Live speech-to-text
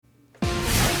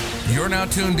You're now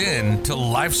tuned in to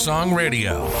Lifesong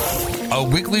Radio, a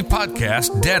weekly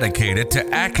podcast dedicated to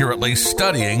accurately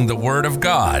studying the Word of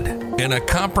God in a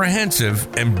comprehensive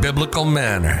and biblical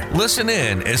manner. Listen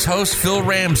in as host Phil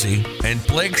Ramsey and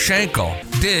Blake Schenkel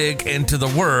dig into the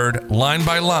Word line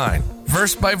by line,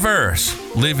 verse by verse,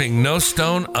 leaving no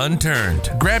stone unturned.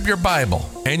 Grab your Bible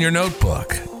and your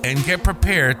notebook and get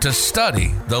prepared to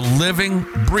study the living,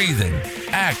 breathing,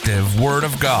 active Word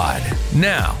of God.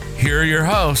 Now, here are your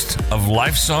hosts of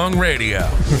Lifesong Radio.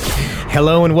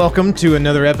 Hello and welcome to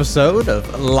another episode of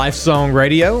Lifesong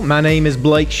Radio. My name is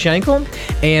Blake Schenkel,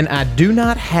 and I do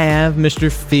not have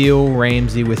Mr. Phil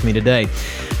Ramsey with me today.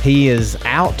 He is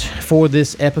out for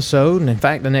this episode, and in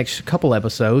fact, the next couple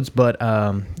episodes, but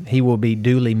he will be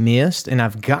duly missed. And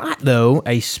I've got, though,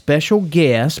 a special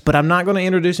guest, but I'm not going to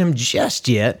introduce him just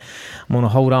yet. I'm going to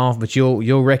hold off, but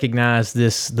you'll recognize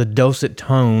the dulcet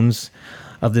tones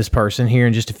of this person here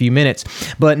in just a few minutes.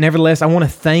 But nevertheless, I want to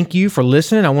thank you for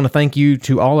listening. I want to thank you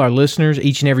to all our listeners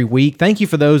each and every week. Thank you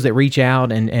for those that reach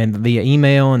out and via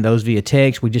email and those via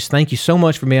text. We just thank you so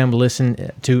much for being able to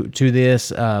listen to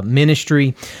this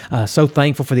ministry. So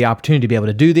thankful for the opportunity to be able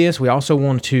to do this. We also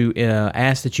want to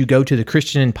ask that you go to the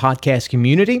Christian podcast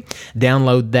community,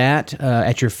 download that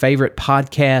at your favorite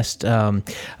podcast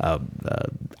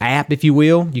app, if you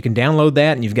will. You can download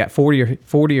that, and you've got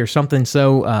 40 or something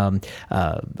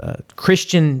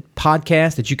Christian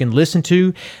podcast that you can listen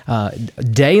to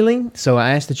daily. So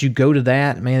I ask that you go to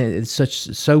that. Man, it's such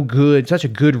a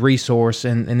good resource,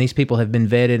 and these people have been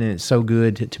vetted, and it's so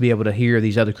good to be able to hear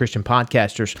these other Christian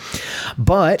podcasters.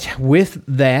 But with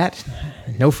that,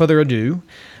 no further ado,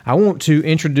 I want to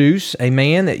introduce a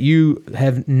man that you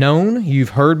have known, you've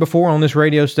heard before on this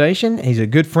radio station. He's a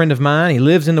good friend of mine. He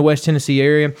lives in the West Tennessee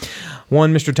area.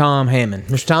 One Mr. Tom Hammond.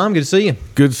 Mr. Tom, good to see you.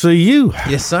 Good to see you.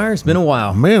 Yes, sir. It's been a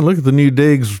while. Man, look at the new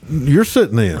digs you're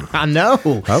sitting in. I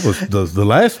know. I was the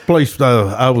last place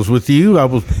I was with you. I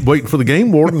was waiting for the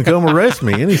game warden to come arrest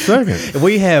me any second.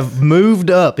 We have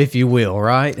moved up, if you will,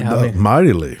 right?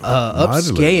 Mightily.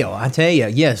 Upscale, I tell you.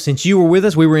 Yes, since you were with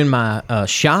us, we were in my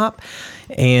shop.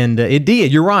 And it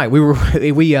did. You're right.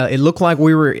 It looked like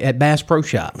we were at Bass Pro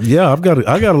Shop. Yeah, I got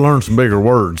to learn some bigger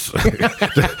words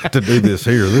to do this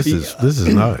here. This is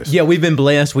nice. Yeah, we've been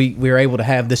blessed. We were able to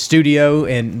have the studio,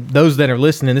 and those that are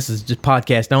listening, this is just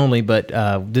podcast only, but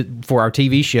for our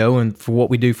TV show and for what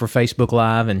we do for Facebook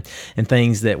Live and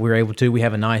things that we're able to, we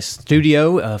have a nice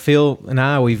studio. Phil and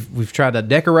I, we've tried to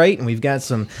decorate, and we've got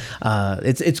some.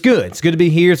 It's good. It's good to be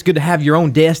here. It's good to have your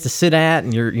own desk to sit at,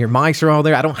 and your mics are all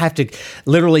there. I don't have to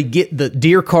literally get the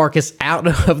deer carcass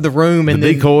out of the room and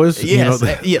the decoys. Yes,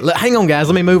 hang on, guys.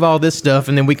 Let me move all this stuff,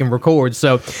 and then we can record.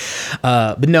 So,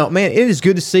 but no, man, it is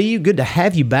good to see you. Good to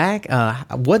have you back.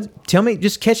 Tell me,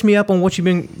 just catch me up on what you've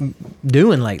been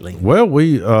doing lately. Well,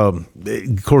 we, of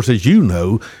course, as you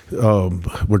know,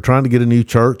 we're trying to get a new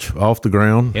church off the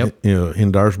ground. Yep.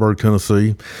 In Dyersburg,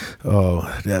 Tennessee.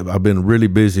 I've been really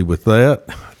busy with that.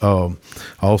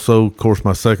 Also, of course,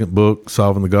 my second book,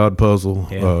 Solving the God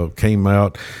Puzzle, came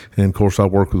out, and of course, I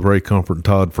work with Ray Comfort and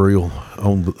Todd Friel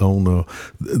on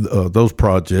those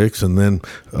projects, and then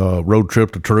Road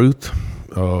Trip to Truth.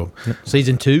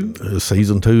 Season 2?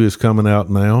 Season 2 is coming out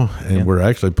now, and we're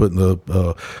actually putting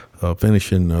the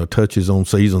finishing touches on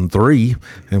season 3,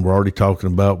 and we're already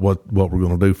talking about what we're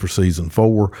going to do for season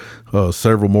 4.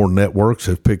 Several more networks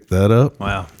have picked that up.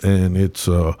 Wow! And it's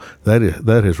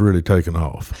that has really taken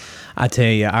off. I tell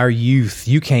you, our youth,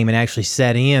 you came and actually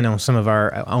sat in on some of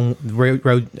our on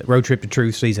Road Trip to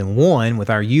Truth season 1 with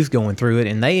our youth going through it,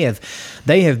 and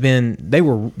they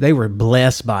were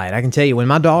blessed by it. I can tell you, when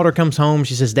my daughter comes home,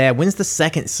 she says, "Dad, when's the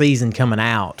second season coming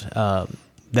out?"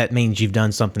 That means you've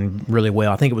done something really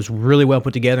well. I think it was really well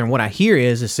put together, and what I hear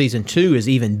is season 2 is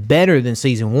even better than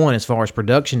season 1 as far as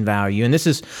production value, and this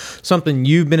is something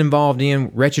you've been involved in,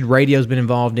 Wretched Radio's been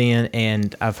involved in,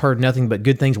 and I've heard nothing but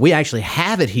good things. We actually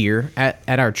have it here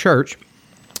at our church,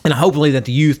 and hopefully that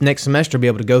the youth next semester will be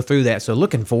able to go through that, so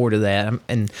looking forward to that.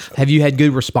 And have you had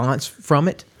good response from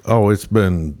it? Oh, it's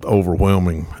been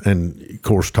overwhelming, and of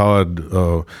course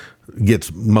Todd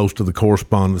gets most of the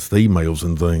correspondence, the emails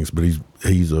and things, but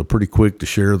he's pretty quick to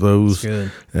share those.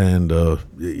 Good. And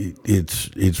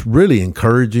it's really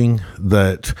encouraging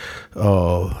that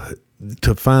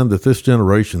to find that this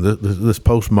generation, this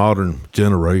postmodern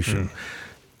generation,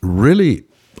 really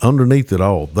underneath it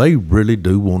all, they really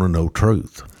do want to know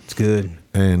truth. It's good.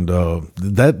 And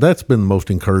that's been the most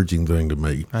encouraging thing to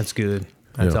me. That's good.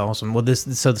 That's awesome. Well,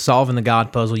 so Solving the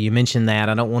God Puzzle, you mentioned that.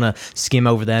 I don't want to skim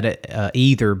over that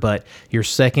either, but your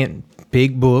second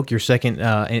big book. Your second,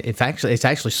 it's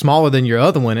actually smaller than your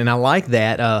other one, and I like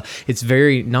that. It's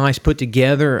very nice put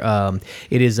together.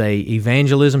 It is a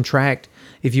evangelism tract,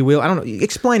 if you will. I don't know.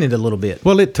 Explain it a little bit.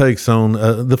 Well, it takes on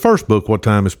the first book, What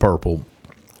Time is Purple,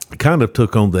 kind of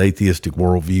took on the atheistic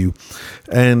worldview,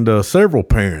 and several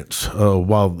parents,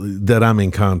 that I'm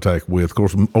in contact with, of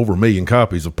course, over 1 million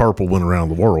copies of Purple went around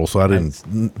the world, so I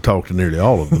didn't talk to nearly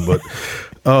all of them,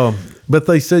 but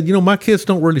they said, my kids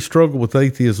don't really struggle with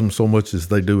atheism so much as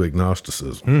they do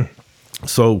agnosticism.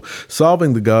 So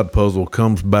Solving the God Puzzle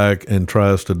comes back and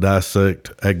tries to dissect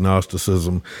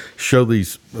agnosticism, show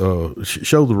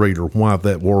the reader why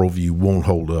that worldview won't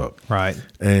hold up. Right.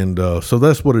 And so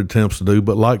that's what it attempts to do.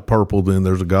 But like Purple, then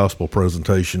there's a gospel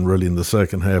presentation really in the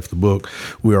second half of the book.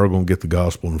 We are going to get the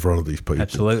gospel in front of these people.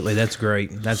 Absolutely. That's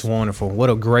great. That's wonderful. What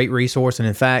a great resource. And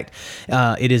in fact,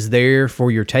 it is there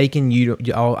for your taking. You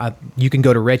can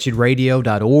go to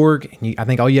wretchedradio.org. I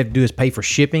think all you have to do is pay for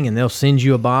shipping, and they'll send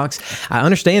you a box. I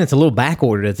understand it's a little back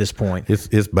ordered at this point.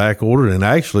 It's back ordered, and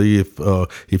actually,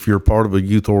 if you're part of a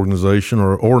youth organization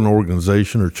or an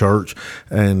organization or church,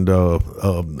 and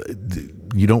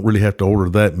you don't really have to order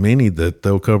that many, that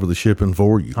they'll cover the shipping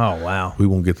for you. Oh, wow. We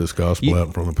won't get this gospel out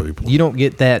in front of people. You don't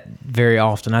get that very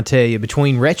often. I tell you,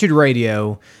 between Wretched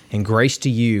Radio and Grace to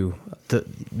You,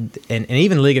 and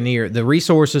even Ligonier, the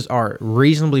resources are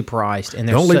reasonably priced. And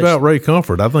don't leave out Ray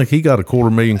Comfort. I think he got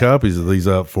 250,000 copies of these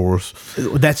out for us.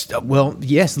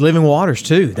 Yes, Living Waters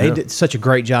too. They did such a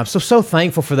great job. So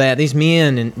thankful for that. These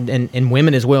men and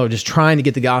women as well are just trying to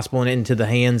get the gospel into the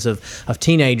hands of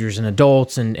teenagers and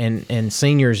adults and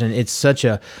seniors, and it's such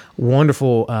a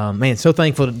wonderful, man, so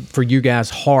thankful for you guys'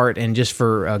 heart, and just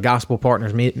for Gospel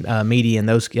Partners Media and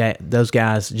those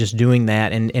guys just doing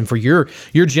that, and for your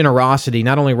generosity,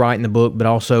 not only writing the book, but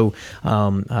also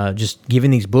just giving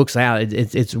these books out.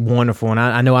 It's wonderful, and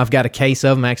I know I've got a case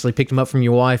of them. I actually picked them up from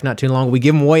your wife not too long ago. We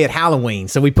give them away at Halloween,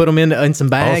 so we put them in some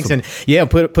bags. Awesome. And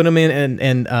put them in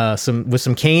and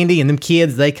some candy, and them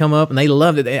kids, they come up and they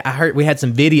loved it. I heard we had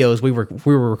some videos. We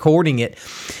were recording it,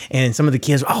 and some of the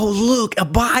kids, oh, look, a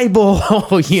Bible.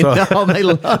 They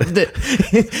loved it.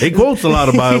 He quotes a lot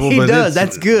of Bible. He does.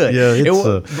 That's good.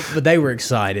 Yeah, but they were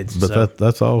excited. But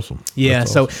that's awesome. Yeah.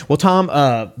 That's so, awesome. Well,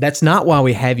 Tom, that's not why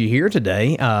we have you here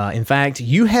today. In fact,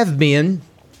 you have been.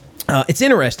 It's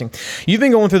interesting. You've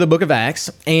been going through the book of Acts,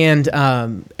 and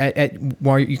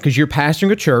because you're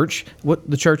pastoring a church. What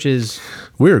the church is?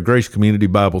 We're a Grace Community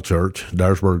Bible Church,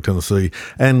 Dyersburg, Tennessee.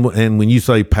 And when you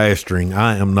say pastoring,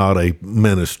 I am not a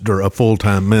minister, a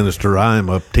full-time minister. I am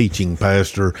a teaching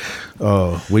pastor.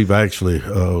 We've actually,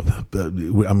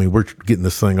 we're getting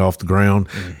this thing off the ground.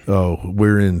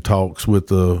 We're in talks with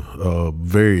a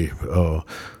very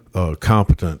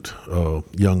competent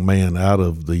young man out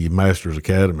of the Master's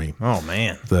Academy. Oh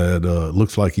man, that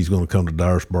looks like he's going to come to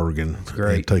Dyersburg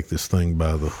and take this thing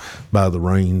by the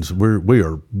reins. We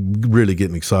are really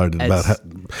getting excited about how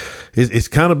it's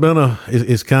kind of been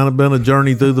a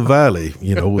journey through the valley.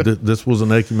 This was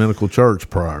an ecumenical church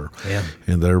prior,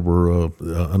 and there were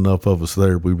enough of us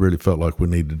there. We really felt like we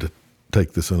needed to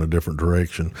take this in a different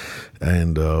direction,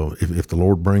 and if the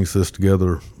Lord brings this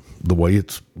together the way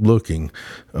it's looking,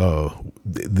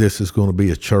 this is going to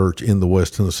be a church in the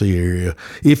West Tennessee area.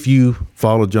 If you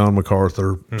follow John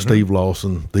MacArthur, Steve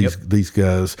Lawson, these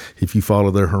guys, if you follow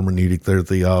their hermeneutic, their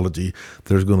theology,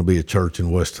 there's going to be a church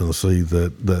in West Tennessee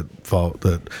that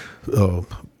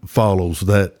follows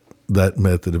that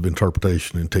method of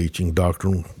interpretation and teaching,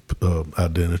 doctrinal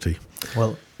identity.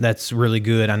 Well, that's really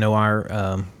good. I know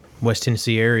our West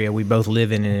Tennessee area, we both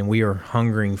live in it, and we are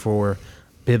hungering for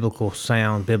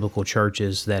sound biblical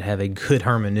churches that have a good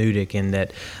hermeneutic and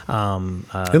that and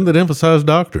that emphasize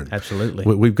doctrine. Absolutely.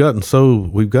 We've gotten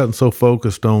so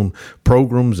focused on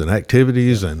programs and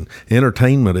activities and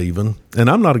entertainment even. And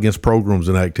I'm not against programs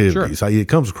and activities. Sure. It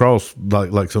comes across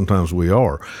like sometimes we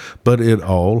are, but it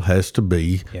all has to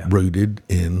be rooted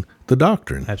in the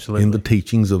doctrine, absolutely, in the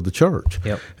teachings of the church.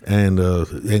 Yep. And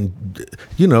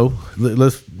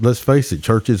let's face it,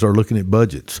 churches are looking at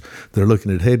budgets. They're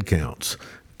looking at head counts.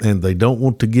 And they don't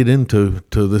want to get into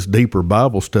this deeper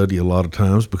Bible study a lot of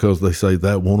times because they say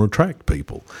that won't attract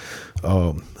people.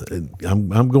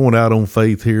 I'm going out on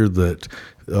faith here that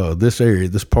this area,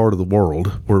 this part of the world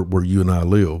where you and I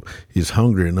live, is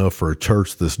hungry enough for a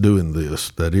church that's doing this,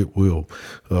 that it will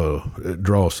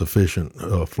draw a sufficient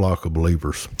flock of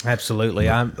believers. Absolutely.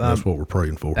 That's what we're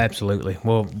praying for. Absolutely.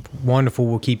 Well, wonderful.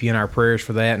 We'll keep you in our prayers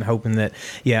for that, and hoping that,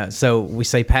 so we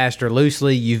say pastor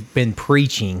loosely, you've been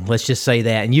preaching, let's just say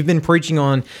that, and you've been preaching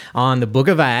on the book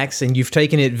of Acts, and you've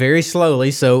taken it very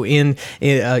slowly. So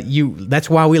that's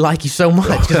why we like you so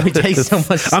much, because we take so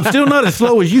much time. I'm still not as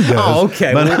slow as you guys. Oh,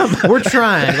 okay. We're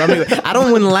trying. I mean, I don't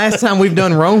know when the last time we've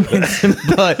done Romans,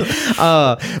 but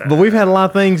we've had a lot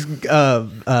of things. We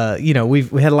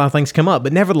had a lot of things come up.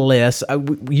 But nevertheless,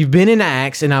 you've been in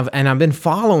Acts, and I've been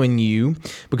following you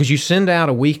because you send out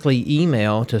a weekly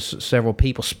email to several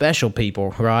people, special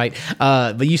people, right?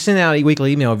 But you send out a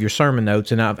weekly email of your sermon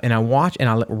notes, and I watch and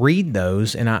I read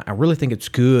those, and I really think it's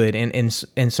good. And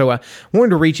so I wanted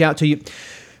to reach out to you.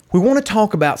 We want to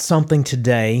talk about something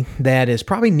today that is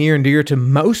probably near and dear to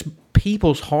most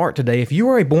people's heart today. If you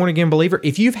are a born-again believer,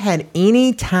 if you've had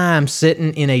any time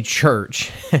sitting in a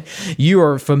church, you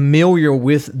are familiar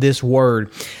with this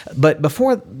word. But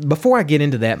before I get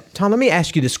into that, Tom, let me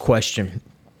ask you this question.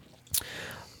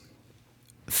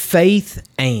 Faith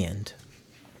and.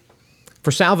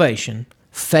 For salvation,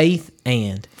 faith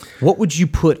and. What would you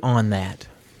put on that?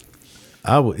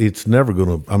 I'm never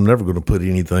gonna put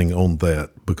anything on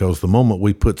that, because the moment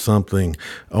we put something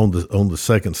on the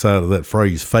second side of that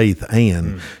phrase, faith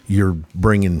and, you're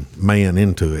bringing man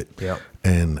into it. Yep.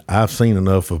 And I've seen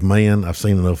enough of man, I've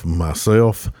seen enough of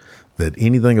myself, that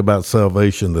anything about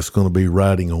salvation that's going to be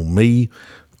riding on me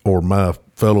or my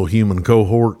fellow human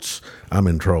cohorts, I'm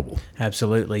in trouble.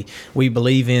 Absolutely. We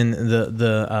believe in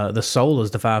the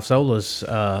solas, the five solas,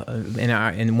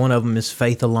 and one of them is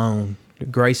faith alone.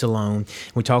 Grace alone.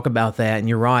 We talk about that, and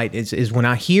you're right. Is when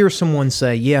I hear someone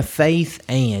say, faith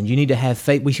and, you need to have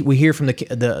faith. We hear from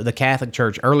the Catholic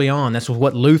Church early on. That's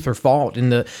what Luther fought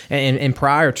and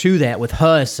prior to that with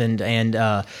Huss and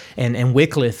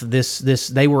Wycliffe.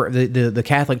 The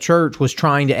Catholic Church was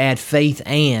trying to add faith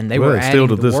and. They were adding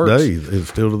the works. It's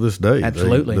still to this day.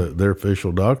 Absolutely. Their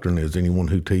official doctrine is anyone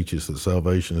who teaches that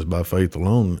salvation is by faith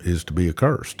alone is to be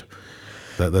accursed.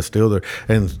 That's still there.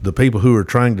 And the people who are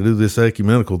trying to do this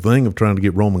ecumenical thing of trying to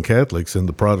get Roman Catholics and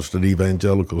the Protestant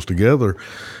evangelicals together,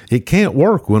 it can't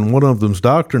work when one of them's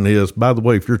doctrine is, by the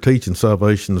way, if you're teaching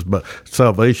salvation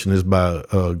is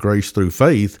by grace through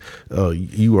faith,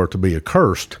 you are to be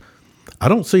accursed. I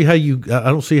don't see how you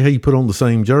put on the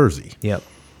same jersey. Yep.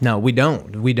 No, we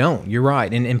don't. You're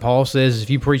right. And Paul says,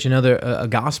 if you preach another a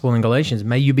gospel in Galatians,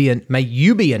 may you be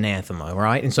anathema,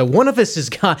 right? And so one of us is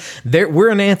God.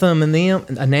 We're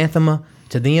anathema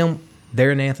to them. They're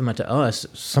anathema to us.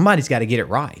 Somebody's got to get it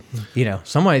right.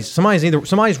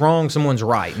 Somebody's wrong, someone's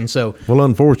right. And so, well,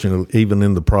 unfortunately, even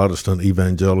in the Protestant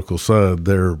evangelical side,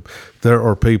 there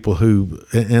are people who,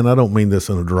 and I don't mean this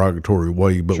in a derogatory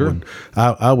way, but sure.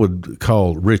 I would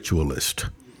call ritualist.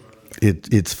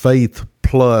 It's faith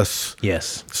plus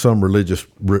some religious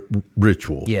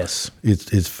ritual. Yes,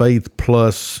 it's faith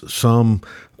plus some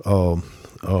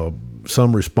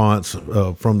response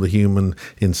from the human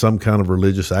in some kind of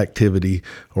religious activity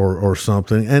or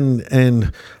something.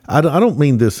 And I don't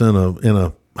mean this in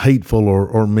a hateful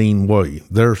or mean way.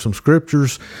 There are some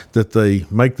scriptures that they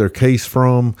make their case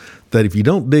from that, if you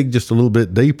don't dig just a little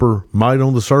bit deeper, might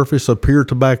on the surface appear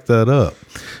to back that up.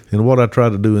 And what I try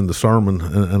to do in the sermon,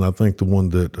 and I think the one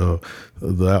that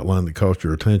the outline that caught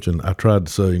your attention, I tried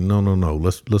to say, no.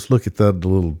 Let's look at that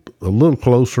a little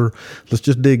closer. Let's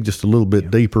just dig just a little bit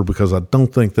deeper, because I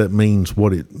don't think that means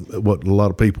what a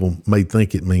lot of people may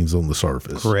think it means on the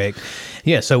surface. Correct.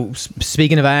 Yeah. So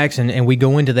speaking of Acts, and we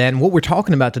go into that, and what we're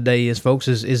talking about today is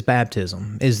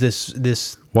baptism. Is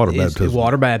this water baptism?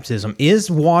 Water baptism. Is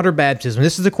water baptism?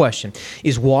 This is the question.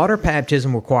 Is water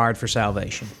baptism required for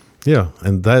salvation? Yeah,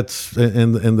 and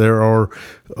there are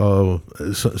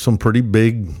some pretty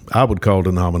big, I would call,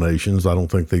 denominations. I don't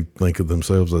think they think of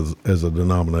themselves as a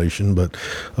denomination, but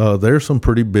there are some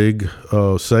pretty big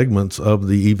segments of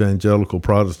the evangelical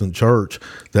Protestant church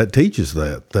that teaches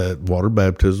that water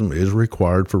baptism is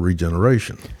required for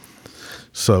regeneration.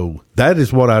 So that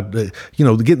is what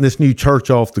getting this new church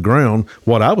off the ground,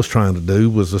 what I was trying to do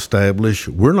was establish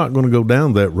we're not going to go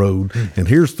down that road, and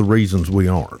here's the reasons we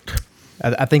aren't.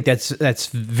 I think that's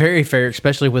very fair,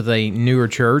 especially with a newer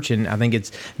church, and I think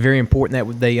it's very important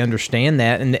that they understand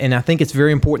that, and I think it's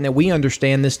very important that we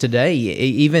understand this today,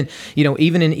 even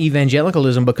in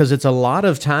evangelicalism, because it's a lot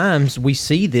of times we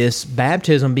see this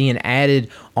baptism being added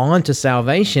on to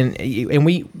salvation,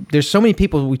 and there's so many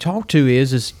people we talk to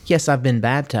is yes, I've been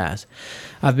baptized.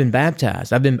 I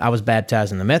was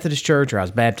baptized in the Methodist church, or I was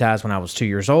baptized when I was 2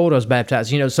 years old. I was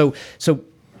baptized, so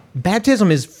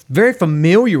baptism is very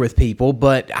familiar with people,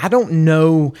 but I don't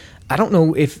know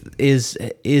if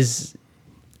is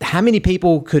how many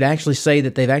people could actually say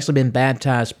that they've actually been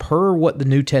baptized per what the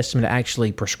New Testament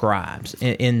actually prescribes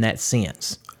in that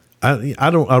sense.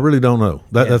 I really don't know.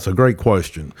 That's a great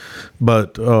question,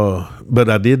 but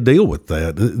I did deal with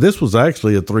that. This was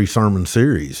actually a 3-sermon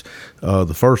series.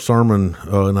 The first sermon,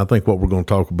 and I think what we're going to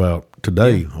talk about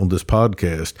today on this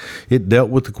podcast, it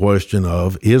dealt with the question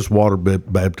of, is water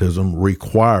baptism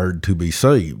required to be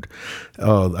saved?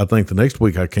 I think the next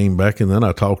week I came back and then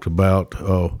I talked about,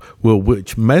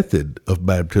 which method of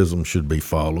baptism should be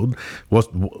followed?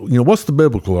 What's the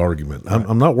biblical argument? Right.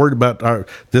 I'm not worried about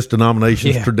this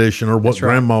denomination's tradition or what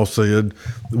Grandma said.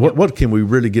 What can we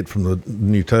really get from the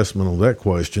New Testament on that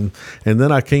question? And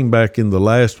then I came back in the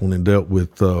last one and dealt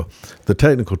with the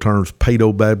technical terms,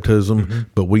 paedo baptism,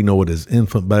 but we know it as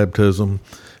infant baptism.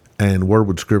 And where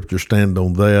would Scripture stand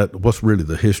on that? What's really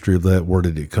the history of that? Where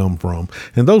did it come from?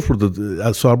 And those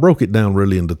were so I broke it down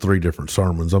really into 3 different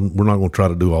sermons. We're not going to try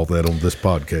to do all that on this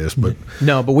podcast, but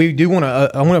no, but we do want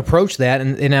to. I want to approach that,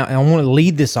 and I want to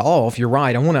lead this off. You're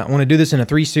right. I want to do this in a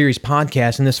 3-series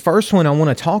podcast. And this first one I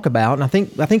want to talk about, and I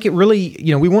think it really,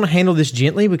 we want to handle this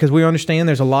gently because we understand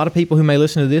there's a lot of people who may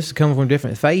listen to this coming from a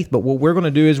different faith. But what we're going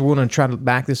to do is we're going to try to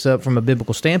back this up from a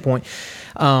biblical standpoint.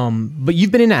 But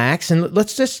you've been in Acts, and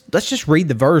let's just read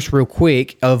the verse real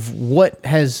quick of what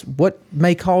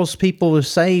may cause people to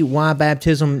say why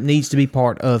baptism needs to be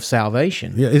part of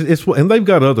salvation. Yeah, and they've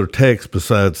got other texts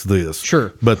besides this.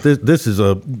 Sure, but this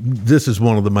is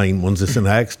one of the main ones. It's in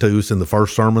Acts 2. It's in the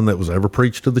first sermon that was ever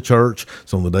preached to the church.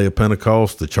 It's on the day of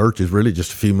Pentecost. The church is really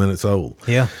just a few minutes old.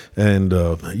 Yeah, and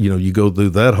you go through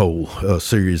that whole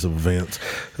series of events,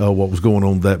 what was going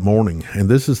on that morning, and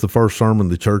this is the first sermon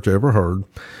the church ever heard.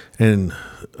 And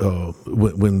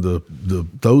when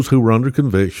those who were under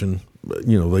conviction,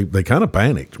 they kind of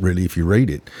panicked, really, if you read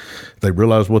it. They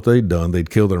realized what they'd done. They'd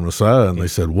killed their Messiah, and they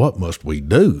said, what must we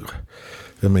do?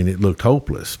 I mean, it looked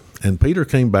hopeless. And Peter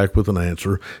came back with an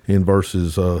answer in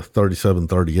verses 37,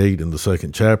 38 in the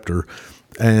 2nd chapter.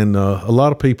 And a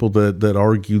lot of people that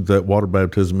argued that water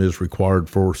baptism is required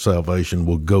for salvation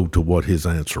will go to what his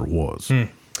answer was.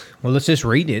 Well, let's just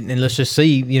read it and let's just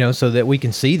see, so that we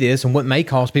can see this and what may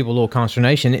cause people a little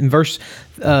consternation. In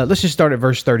let's just start at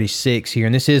verse 36 here.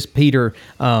 And this is Peter.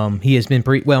 He has been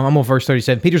I'm on verse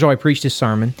 37. Peter's already preached his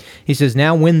sermon. He says,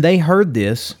 "Now when they heard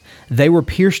this, they were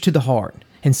pierced to the heart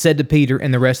and said to Peter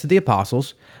and the rest of the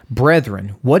apostles,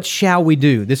 'Brethren, what shall we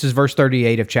do?'" This is verse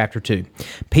 38 of chapter 2.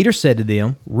 Peter said to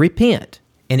them, "Repent,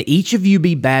 and each of you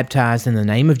be baptized in the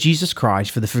name of Jesus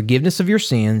Christ for the forgiveness of your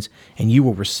sins, and you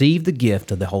will receive the gift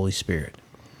of the Holy Spirit."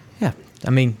 Yeah,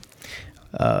 I mean,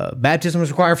 baptism is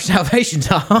required for salvation,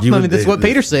 Tom. That's what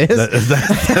Peter says.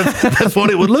 That's what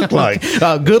it would look like.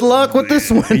 Good luck with this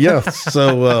one. Yeah.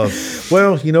 So,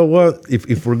 well, you know what?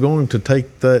 If we're going to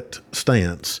take that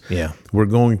stance, we're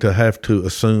going to have to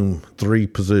assume 3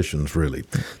 positions, really.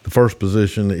 The first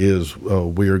position is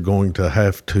we are going to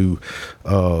have to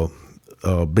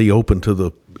be open to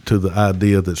the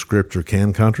idea that Scripture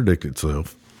can contradict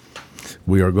itself.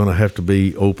 We are going to have to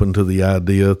be open to the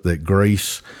idea that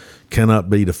grace cannot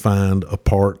be defined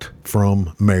apart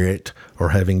from merit or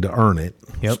having to earn it.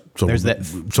 Yep. So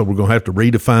we're going to have to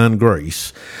redefine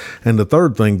grace. And the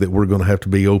third thing that we're going to have to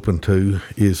be open to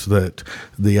is that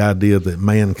the idea that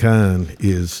mankind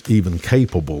is even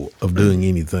capable of doing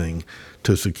anything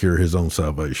to secure his own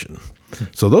salvation.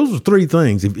 So those are 3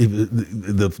 things. If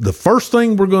the first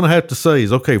thing we're going to have to say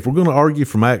is, okay, if we're going to argue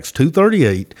from Acts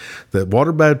 2:38 that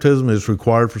water baptism is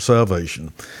required for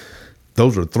salvation,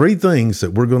 those are 3 things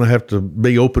that we're going to have to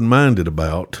be open-minded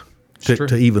about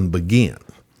to even begin.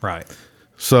 Right.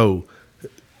 So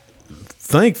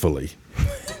thankfully,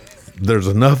 there's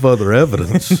enough other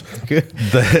evidence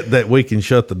that we can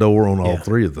shut the door on all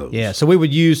 3 of those. Yeah, so we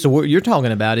would use, so what you're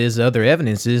talking about is other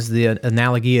evidence, is the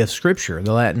analogy of Scripture,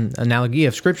 the Latin analogy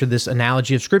of Scripture, this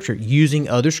analogy of Scripture, using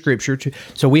other Scripture to,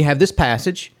 so we have this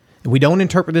passage. We don't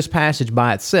interpret this passage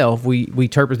by itself. We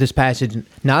interpret this passage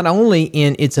not only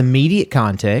in its immediate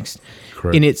context,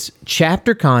 in its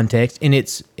chapter context, in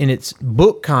its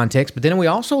book context, but then we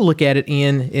also look at it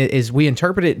as we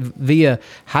interpret it via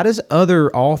how does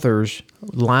other authors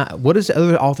what does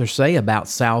other authors say about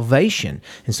salvation?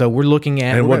 And so we're looking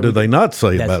at what do they not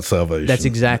say about salvation? That's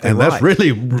exactly and right. And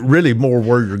that's really more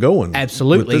where you're going.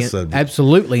 Absolutely, with this subject.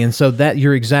 Absolutely. And so that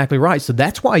you're exactly right. So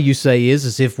that's why you say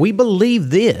is if we believe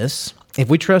this, if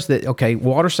we trust that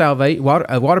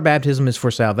water baptism is for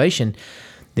salvation,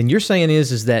 then you're saying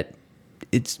is that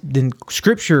then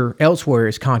Scripture elsewhere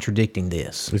is contradicting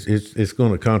this. It's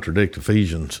going to contradict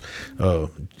Ephesians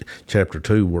chapter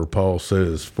 2, where Paul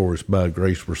says, "For it's by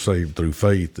grace we're saved through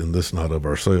faith, and this not of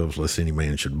ourselves, lest any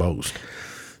man should boast."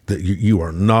 That you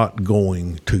are not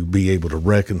going to be able to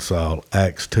reconcile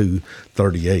Acts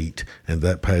 2:38 and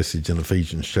that passage in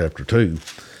Ephesians chapter 2.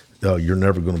 You're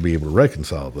never going to be able to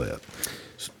reconcile that.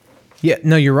 Yeah,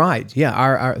 no, you're right. Yeah,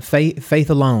 our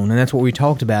faith alone, and that's what we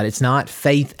talked about. It's not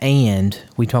faith and,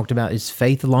 we talked about it's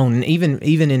faith alone. And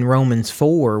even in Romans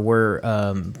 4, where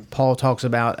Paul talks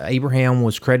about Abraham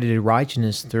was credited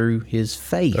righteousness through his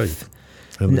faith.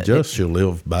 And the just shall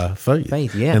live by faith.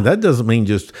 Faith, yeah. And that doesn't mean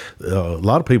just, a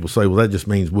lot of people say, well, that just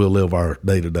means we'll live our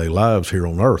day-to-day lives here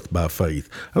on earth by faith.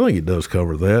 I think it does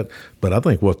cover that, but I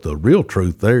think what the real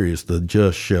truth there is the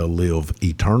just shall live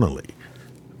eternally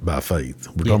by faith.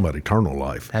 We're talking about eternal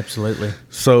life. Absolutely.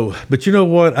 So, but you know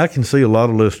what? I can see a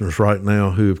lot of listeners right now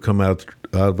who have come out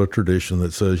of a tradition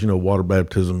that says, water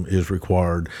baptism is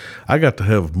required. I got to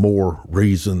have more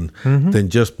reason than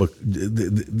just to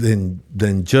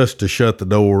shut the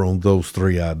door on those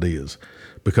three ideas.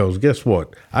 Because guess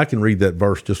what? I can read that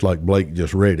verse just like Blake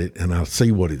just read it, and I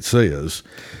see what it says.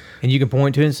 And you can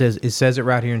point to it and it says it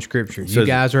right here in Scripture. You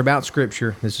guys are about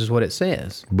Scripture. This is what it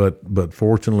says. But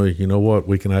fortunately, you know what?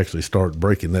 We can actually start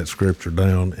breaking that Scripture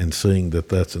down and seeing that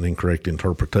that's an incorrect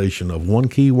interpretation of one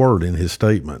key word in his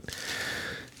statement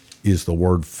is the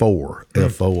word for,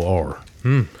 F-O-R.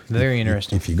 Very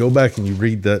interesting. If you go back and you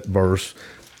read that verse,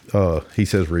 he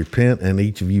says, "Repent and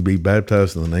each of you be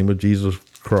baptized in the name of Jesus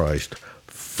Christ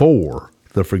for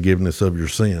the forgiveness of your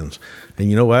sins."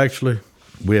 And actually,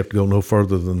 we have to go no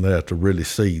further than that to really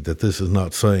see that this is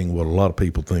not saying what a lot of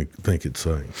people think it's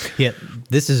saying. Yeah,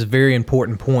 this is a very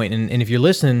important point. And if you're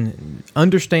listening,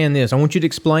 understand this. I want you to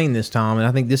explain this, Tom. And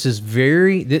I think this is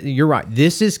you're right.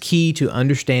 This is key to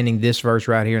understanding this verse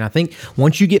right here. And I think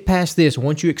once you get past this,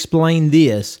 once you explain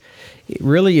this, it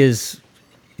really is,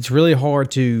 it's really hard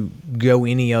to go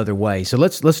any other way. So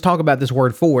let's talk about this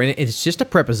word for. And it's just a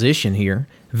preposition here.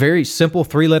 Very simple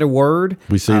 3-letter word.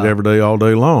 We see it every day, all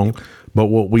day long. But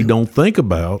what we don't think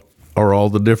about are all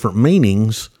the different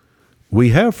meanings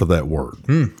we have for that word.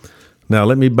 Now,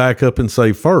 let me back up and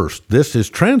say first, this is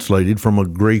translated from a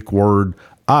Greek word,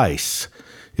 ice.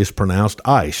 It's pronounced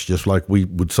ice, just like we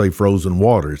would say frozen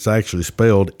water. It's actually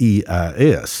spelled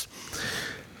E-I-S.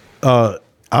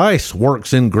 Ice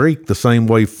works in Greek the same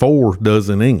way for does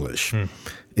in English.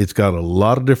 It's got a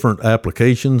lot of different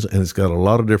applications, and it's got a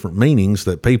lot of different meanings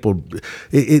that people,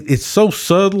 it's so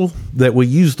subtle that we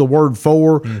use the word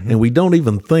for, and we don't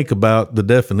even think about the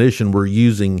definition we're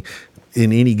using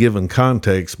in any given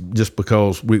context just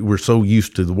because we're so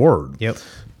used to the word. Yep.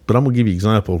 But I'm going to give you an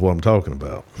example of what I'm talking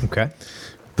about. Okay.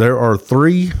 There are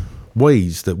 3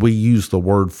 ways that we use the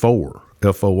word for,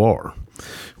 F-O-R.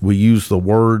 We use the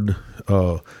word,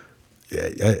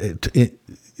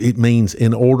 it means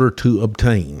in order to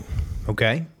obtain.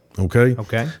 Okay.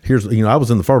 Here's, I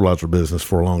was in the fertilizer business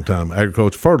for a long time,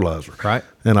 agriculture fertilizer. Right.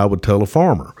 And I would tell a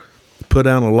farmer, put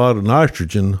down a lot of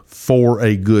nitrogen for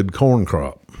a good corn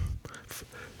crop.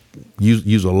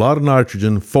 Use a lot of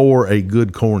nitrogen for a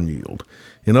good corn yield.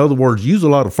 In other words, use a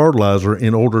lot of fertilizer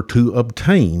in order to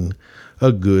obtain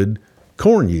a good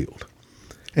corn yield.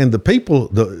 And the people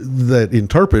that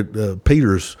interpret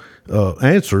Peter's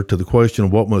answer to the question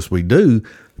of what must we do,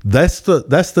 that's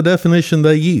the definition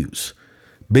they use.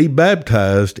 Be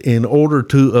baptized in order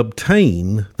to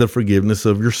obtain the forgiveness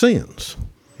of your sins.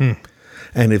 And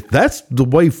if that's the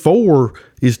way for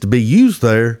is to be used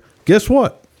there, guess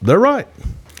what? They're right.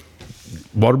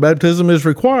 Water baptism is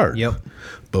required. Yep.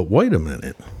 But wait a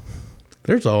minute.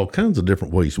 There's all kinds of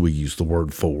different ways we use the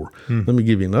word for. Let me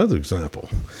give you another example.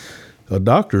 A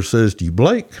doctor says to you,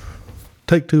 Blake,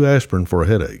 take 2 aspirin for a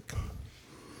headache.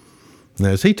 Now,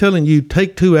 is he telling you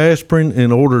take 2 aspirin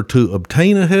in order to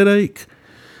obtain a headache?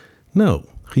 No.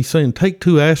 He's saying take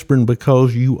 2 aspirin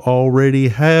because you already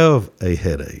have a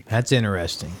headache. That's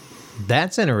interesting.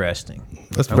 That's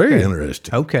very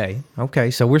interesting.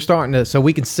 Okay. So we're starting to, so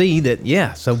we can see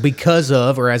that, so because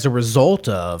of or as a result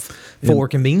of, for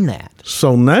can mean that.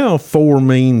 So now for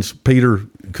means Peter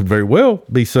could very well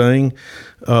be saying,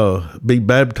 be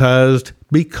baptized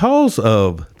because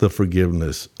of the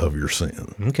forgiveness of your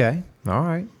sin. Okay. All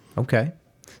right. Okay.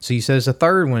 So you said it's a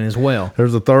third one as well.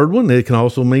 There's a third one. It can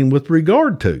also mean with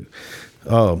regard to.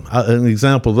 An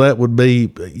example of that would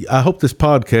be, I hope this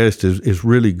podcast is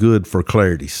really good for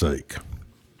clarity's sake.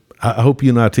 I hope you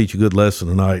and I teach a good lesson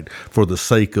tonight for the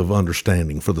sake of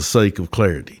understanding, for the sake of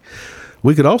clarity.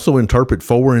 We could also interpret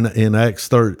 4 in Acts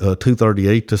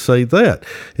 2:38 to say that.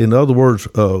 In other words,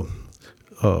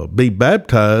 be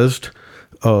baptized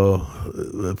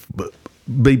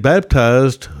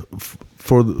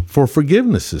for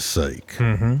forgiveness' sake.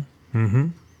 Mm-hmm. Mm-hmm.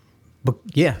 But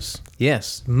yes,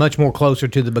 much more closer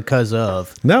to the because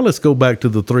of. Now let's go back to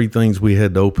the 3 things we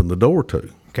had to open the door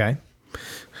to. Okay.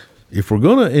 If we're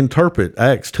going to interpret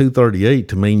Acts 2:38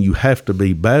 to mean you have to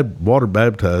be water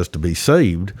baptized to be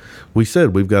saved, we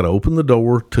said we've got to open the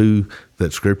door to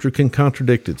that Scripture can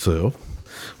contradict itself.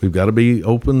 We've got to be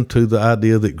open to the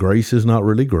idea that grace is not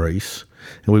really grace,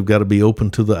 and we've got to be open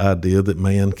to the idea that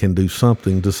man can do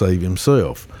something to save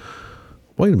himself.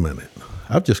 Wait a minute.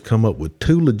 I've just come up with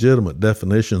 2 legitimate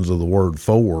definitions of the word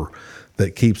 "for"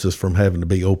 that keeps us from having to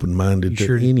be open-minded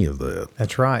to any of that.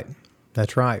 That's right.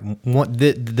 That's right.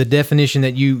 The definition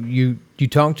that you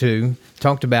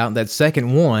talked about, that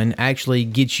second one, actually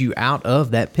gets you out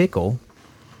of that pickle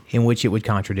in which it would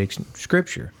contradict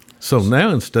Scripture. So now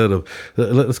let's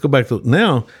go back to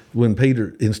now when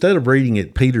Peter, instead of reading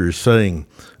it, Peter is saying,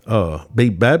 be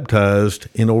baptized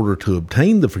in order to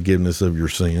obtain the forgiveness of your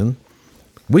sin.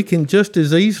 We can just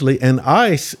as easily, and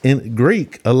eis in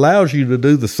Greek allows you to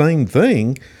do the same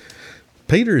thing.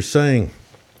 Peter is saying,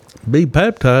 be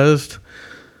baptized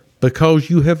because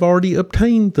you have already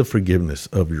obtained the forgiveness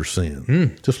of your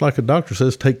sin. Just like a doctor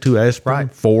says, take 2 aspirin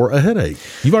for a headache.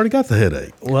 You've already got the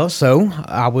headache. Well, so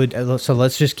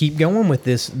let's just keep going with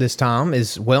this time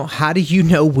is, well, how do you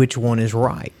know which one is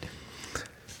right?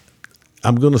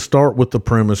 I'm going to start with the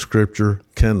premise Scripture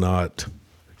cannot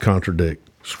contradict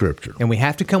Scripture. And we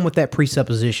have to come with that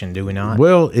presupposition, do we not?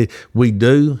 Well, we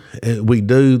do.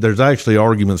 There's actually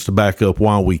arguments to back up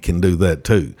why we can do that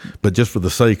too. But just for the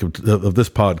sake of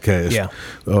this podcast,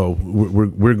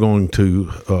 we're going to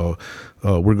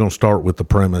start with the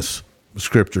premise: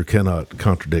 Scripture cannot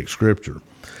contradict Scripture.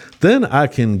 Then I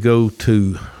can go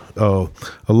to a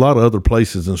lot of other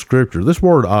places in Scripture. This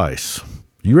word "eis."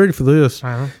 You ready for this?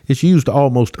 Uh-huh. It's used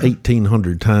almost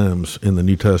 1,800 times in the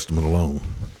New Testament alone.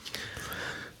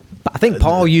 I think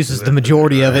Paul uses the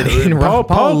majority of it.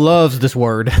 Paul loves this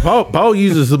word. Paul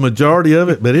uses the majority of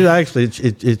it, but it actually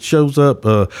it shows up.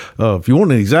 If you want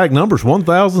the exact numbers,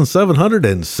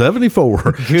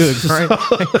 1,774. Good, right?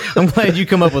 I'm glad you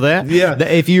come up with that. Yeah.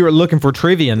 If you are looking for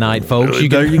trivia night, folks, you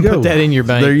can put that in your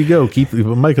bank. There you go.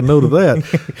 Make a note of that.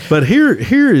 But here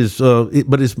is,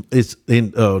 it's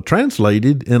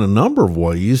translated in a number of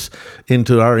ways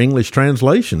into our English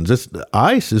translations.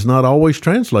 Eis is not always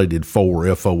translated for,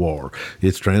 F-O-R.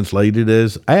 It's translated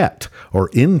as at or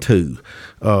into,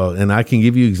 and I can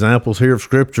give you examples here of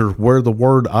Scripture where the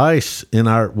word "eis"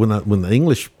 when the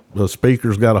English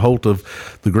speakers got a hold of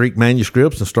the Greek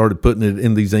manuscripts and started putting it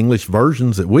in these English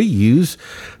versions that we use,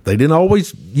 they didn't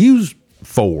always use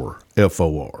for,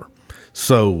 F-O-R.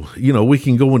 So we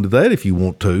can go into that if you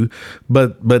want to,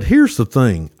 but here's the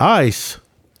thing: eis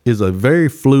is a very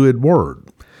fluid word.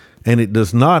 And it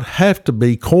does not have to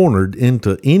be cornered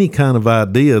into any kind of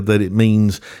idea that it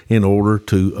means in order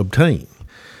to obtain.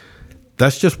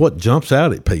 That's just what jumps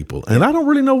out at people. And I don't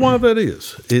really know why that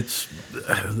is.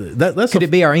 Could it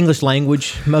be our English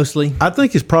language mostly? I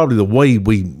think it's probably the way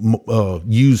we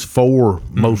use "for"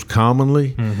 most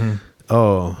commonly. Mm-hmm.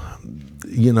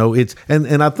 It's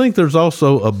and I think there's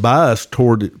also a bias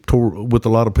toward with a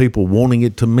lot of people wanting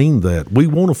it to mean that we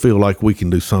want to feel like we can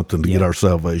do something to get our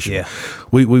salvation. Yeah,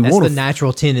 we that's want the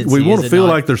natural tendency. We want to feel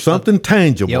like there's something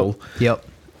tangible. Yep.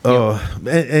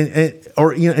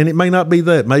 And it may not be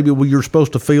that. Maybe you're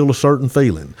supposed to feel a certain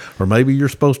feeling, or maybe you're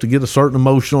supposed to get a certain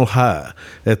emotional high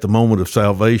at the moment of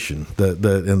salvation.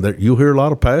 You'll hear a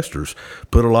lot of pastors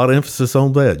put a lot of emphasis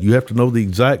on that. You have to know the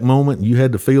exact moment. You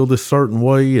had to feel this certain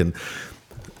way, and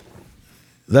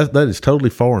that is totally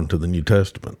foreign to the New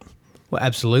Testament. Well,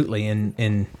 absolutely,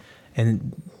 and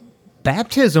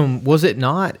baptism, was it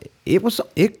not? It was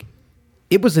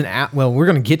well, we're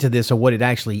going to get to this of what it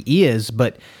actually is,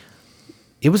 but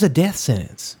it was a death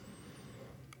sentence.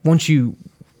 Once you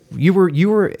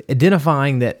were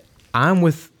identifying that I'm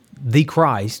with the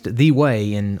Christ, the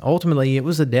way, and ultimately it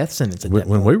was a death sentence.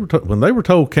 When they were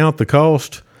told count the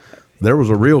cost, there was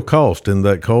a real cost in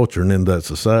that culture and in that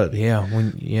society.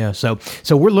 Yeah. So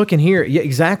we're looking here. Yeah,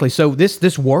 exactly. So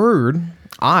this word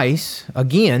ice,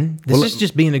 again, this is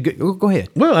just being a good... Go ahead.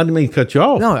 Well, I didn't mean to cut you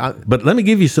off. No, but let me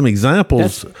give you some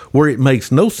examples where it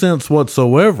makes no sense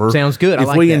whatsoever. Sounds good. I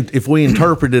like that. If we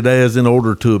interpret it as in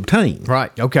order to obtain.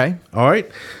 Right. Okay. All right.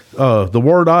 The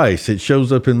word ice, it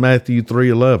shows up in Matthew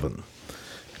 3:11.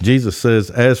 Jesus says,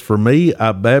 "As for me,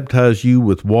 I baptize you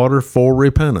with water for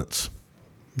repentance."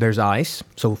 There's ice.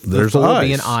 So there's ice.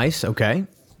 Being ice. Okay.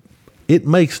 It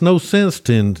makes no sense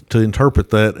to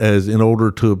interpret that as in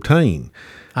order to obtain.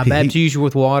 I baptize you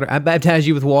with water. I baptize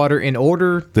you with water in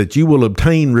order that you will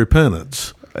obtain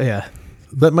repentance. Yeah.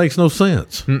 That makes no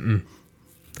sense.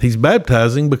 He's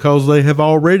baptizing because they have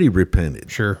already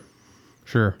repented. Sure.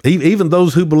 Even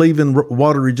those who believe in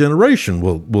water regeneration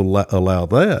will allow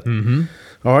that. Mm-hmm.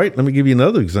 All right, let me give you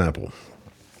another example.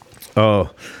 1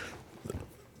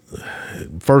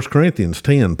 Corinthians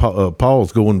 10,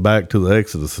 Paul's going back to the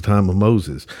Exodus, the time of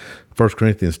Moses. 1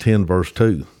 Corinthians 10, verse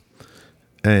 2.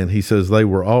 And he says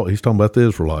he's talking about the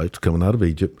Israelites coming out of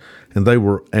Egypt, and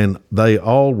they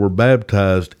all were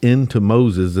baptized into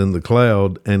Moses in the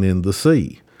cloud and in the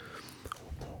sea.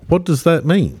 What does that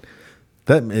mean?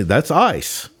 That's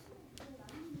ice.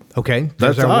 Okay.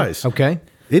 That's ice. Okay.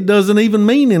 It doesn't even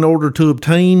mean in order to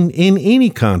obtain in any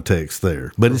context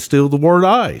there, but it's still the word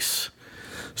ice.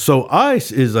 So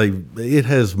ice it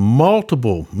has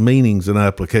multiple meanings and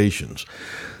applications.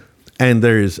 And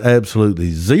there is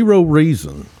absolutely zero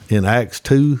reason in Acts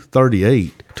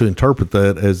 2:38 to interpret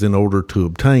that as in order to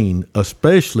obtain,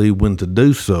 especially when to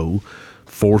do so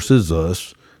forces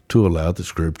us to allow that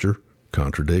Scripture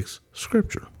contradicts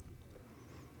Scripture.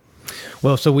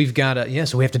 Well, so we've got to,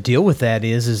 so we have to deal with that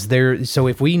so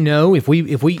if we know, if we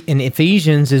in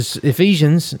Ephesians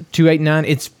 2:8-9,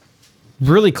 it's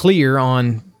really clear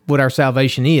on what our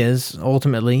salvation is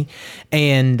ultimately.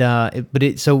 And,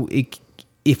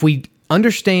 if we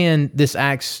understand this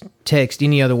Acts text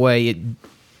any other way, it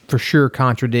for sure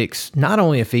contradicts not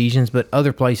only Ephesians, but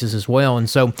other places as well. And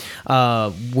so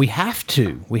we have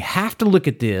to look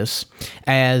at this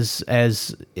as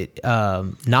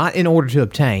not in order to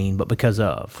obtain, but because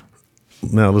of.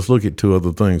 Now let's look at two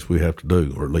other things we have to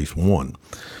do, or at least one.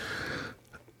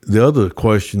 The other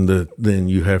question that then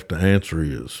you have to answer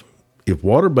is, if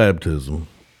water baptism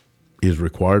is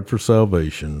required for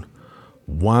salvation,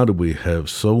 why do we have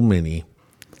so many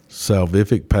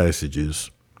salvific passages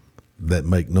that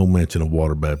make no mention of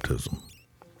water baptism?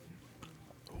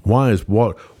 Why is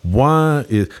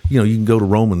you can go to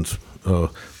Romans,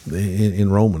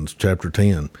 in Romans chapter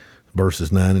 10,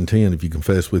 verses 9 and 10, if you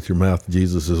confess with your mouth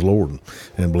Jesus is Lord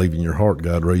and believe in your heart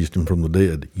God raised him from the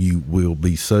dead, you will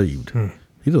be saved.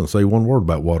 He doesn't say one word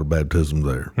about water baptism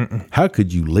there. How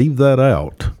could you leave that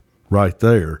out right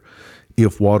there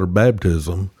if water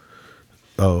baptism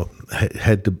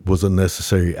was a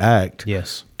necessary act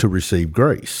to receive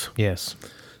grace? Yes.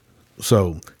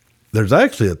 So there's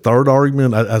actually a third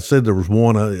argument. I said there was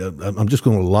one. I'm just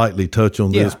going to lightly touch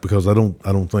on this because I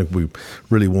don't think we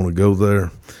really want to go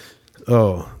there.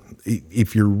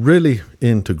 If you're really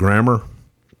into grammar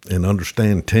and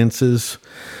understand tenses,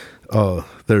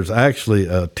 there's actually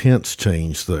a tense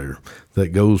change there that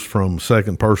goes from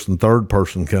second person, third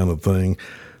person kind of thing.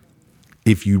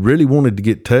 If you really wanted to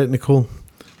get technical,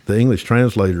 the English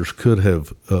translators could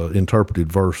have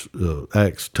interpreted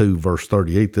Acts 2, verse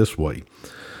 38 this way.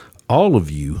 All of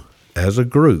you as a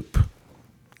group,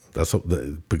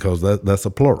 because that's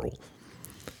a plural.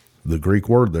 The Greek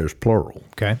word there is plural.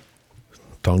 Okay.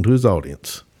 Talking to his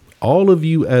audience. All of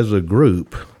you as a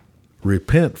group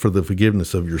repent for the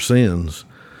forgiveness of your sins,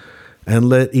 and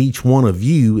let each one of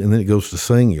you, and then it goes to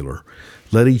singular,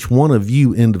 let each one of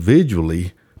you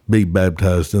individually be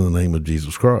baptized in the name of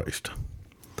Jesus Christ.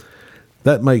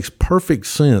 That makes perfect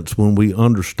sense when we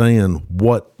understand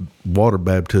what water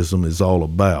baptism is all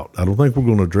about. I don't think we're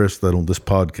going to address that on this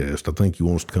podcast. I think you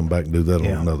want us to come back and do that on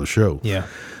another show. Yeah.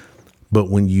 But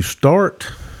when you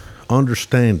start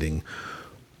understanding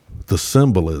the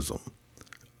symbolism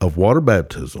of water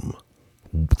baptism,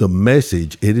 the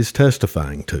message it is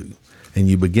testifying to, and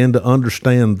you begin to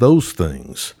understand those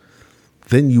things,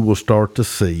 then you will start to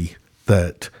see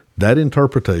that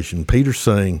interpretation, Peter's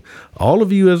saying, all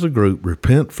of you as a group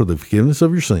repent for the forgiveness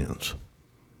of your sins.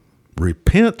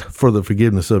 Repent for the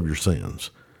forgiveness of your sins.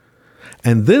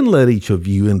 And then let each of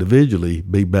you individually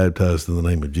be baptized in the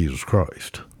name of Jesus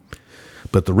Christ.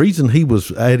 But the reason he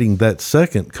was adding that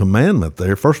second commandment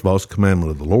there, first of all, it's a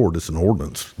commandment of the Lord. It's an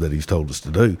ordinance that he's told us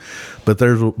to do. But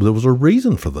there was a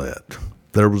reason for that.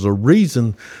 There was a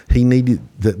reason he needed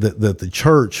that the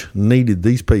church needed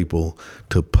these people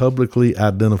to publicly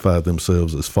identify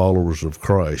themselves as followers of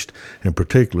Christ, and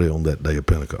particularly on that day of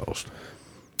Pentecost.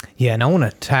 Yeah, and I want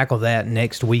to tackle that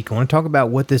next week. I want to talk about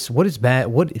what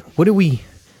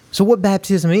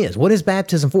baptism is. What is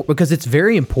baptism for? Because it's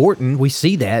very important. We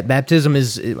see that. Baptism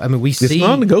is, It's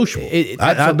non-negotiable.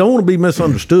 I don't want to be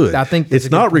misunderstood. I think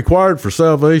it's not required for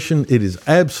salvation. It is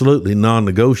absolutely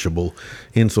non-negotiable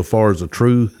insofar as a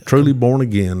truly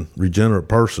born-again, regenerate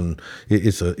person.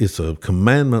 It's a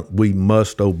commandment we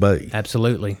must obey.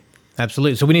 Absolutely.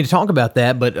 So we need to talk about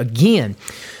that. But again,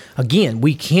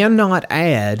 we cannot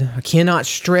add, I cannot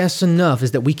stress enough,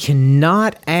 is that we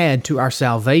cannot add to our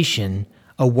salvation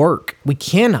a work. We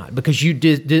cannot, because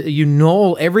you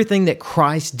null everything that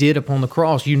Christ did upon the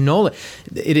cross. You null it.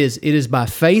 It is by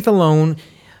faith alone,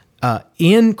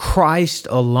 in Christ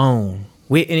alone.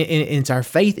 It's our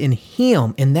faith in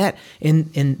Him, in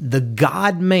the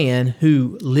God-man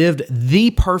who lived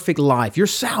the perfect life. Your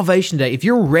salvation today, if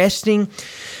you're resting,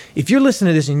 if you're listening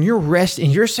to this and you're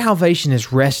resting, your salvation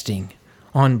is resting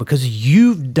on because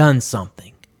you've done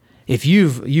something. If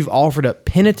you've offered up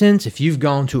penitence, if you've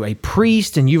gone to a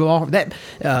priest and you've offered that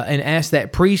and asked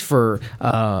that priest for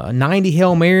 90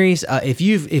 Hail Marys, if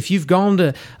you've gone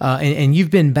to and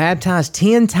you've been baptized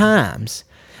 10 times,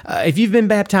 if you've been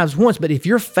baptized once, but if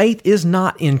your faith is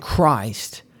not in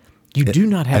Christ, you do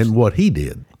not have. And what He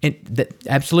did. And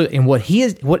absolutely, and what He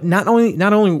is, what not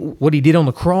only what He did on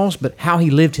the cross, but how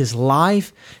He lived His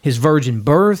life, His virgin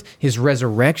birth, His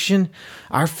resurrection.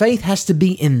 Our faith has to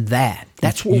be in that.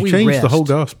 That's what we rest. You changed the whole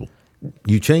gospel.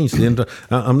 You changed the entire.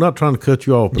 I'm not trying to cut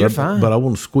you off, but I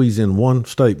want to squeeze in one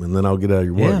statement, and then I'll get out of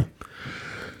your way. Yeah.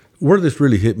 Where this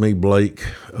really hit me, Blake,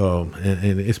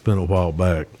 and it's been a while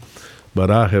back, but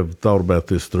I have thought about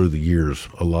this through the years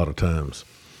a lot of times.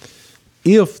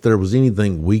 If there was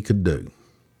anything we could do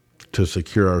to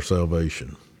secure our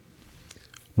salvation,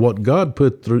 what God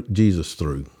put Jesus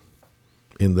through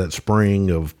in that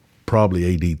spring of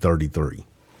probably AD 33,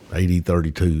 AD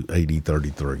 32, AD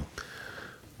 33,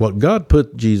 what God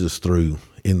put Jesus through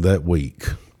in that week,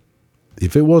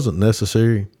 if it wasn't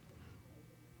necessary,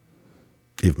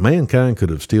 if mankind could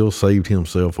have still saved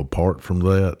himself apart from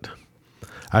that,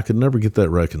 I could never get that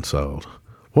reconciled.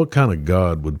 What kind of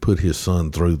God would put His Son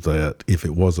through that if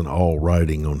it wasn't all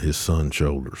riding on His Son's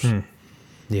shoulders?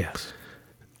 Yes.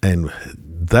 And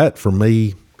that, for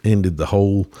me, ended the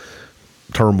whole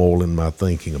turmoil in my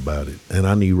thinking about it. And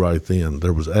I knew right then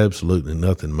there was absolutely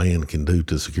nothing man can do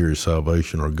to secure his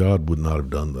salvation, or God would not have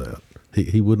done that.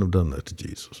 He wouldn't have done that to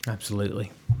Jesus.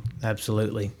 Absolutely.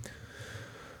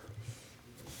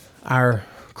 Our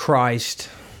Christ,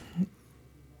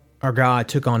 our God,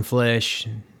 took on flesh,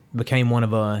 became one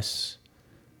of us,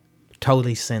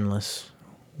 totally sinless,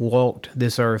 walked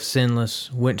this earth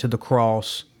sinless, went to the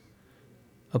cross.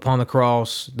 Upon the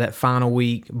cross, that final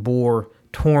week, bore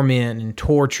torment and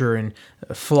torture and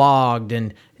flogged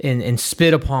and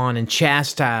spit upon and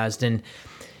chastised.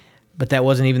 But that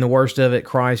wasn't even the worst of it.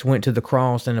 Christ went to the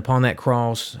cross, and upon that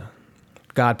cross,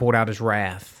 God poured out His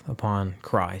wrath upon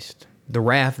Christ. The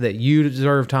wrath that you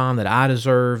deserve, Tom, that I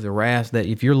deserve, the wrath that,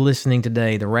 if you're listening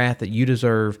today, the wrath that you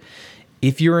deserve,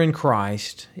 if you're in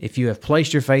Christ, if you have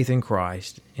placed your faith in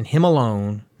Christ, in Him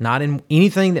alone, not in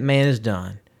anything that man has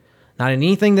done, not in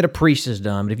anything that a priest has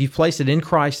done, but if you've placed it in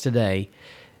Christ today,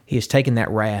 He has taken that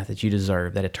wrath that you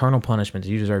deserve, that eternal punishment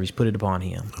that you deserve, He's put it upon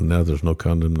Him. And now there's no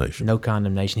condemnation. No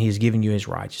condemnation. He has given you His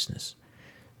righteousness.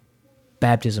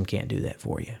 Baptism can't do that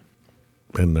for you.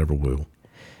 And never will.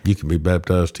 You can be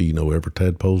baptized till you know every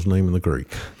tadpole's name in the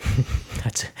creek.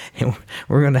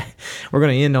 We're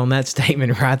gonna end on that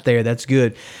statement right there. That's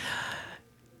good.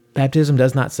 Baptism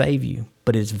does not save you,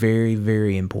 but it's very,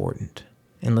 very important.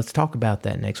 And let's talk about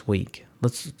that next week.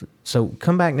 So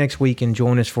come back next week and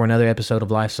join us for another episode of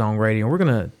Life Song Radio. We're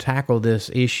going to tackle this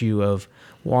issue of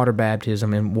water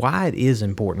baptism and why it is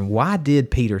important. Why did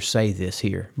Peter say this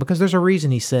here? Because there's a reason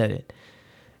he said it.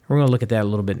 We're going to look at that a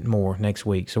little bit more next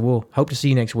week. So we'll hope to see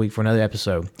you next week for another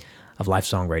episode of Life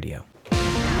Song Radio.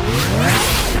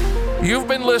 You've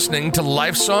been listening to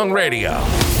Life Song Radio.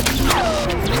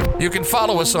 You can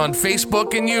follow us on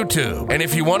Facebook and YouTube. And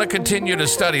if you want to continue to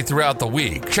study throughout the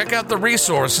week, check out the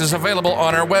resources available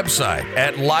on our website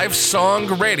at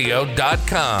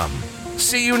lifesongradio.com.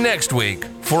 See you next week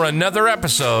for another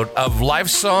episode of Life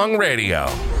Song Radio.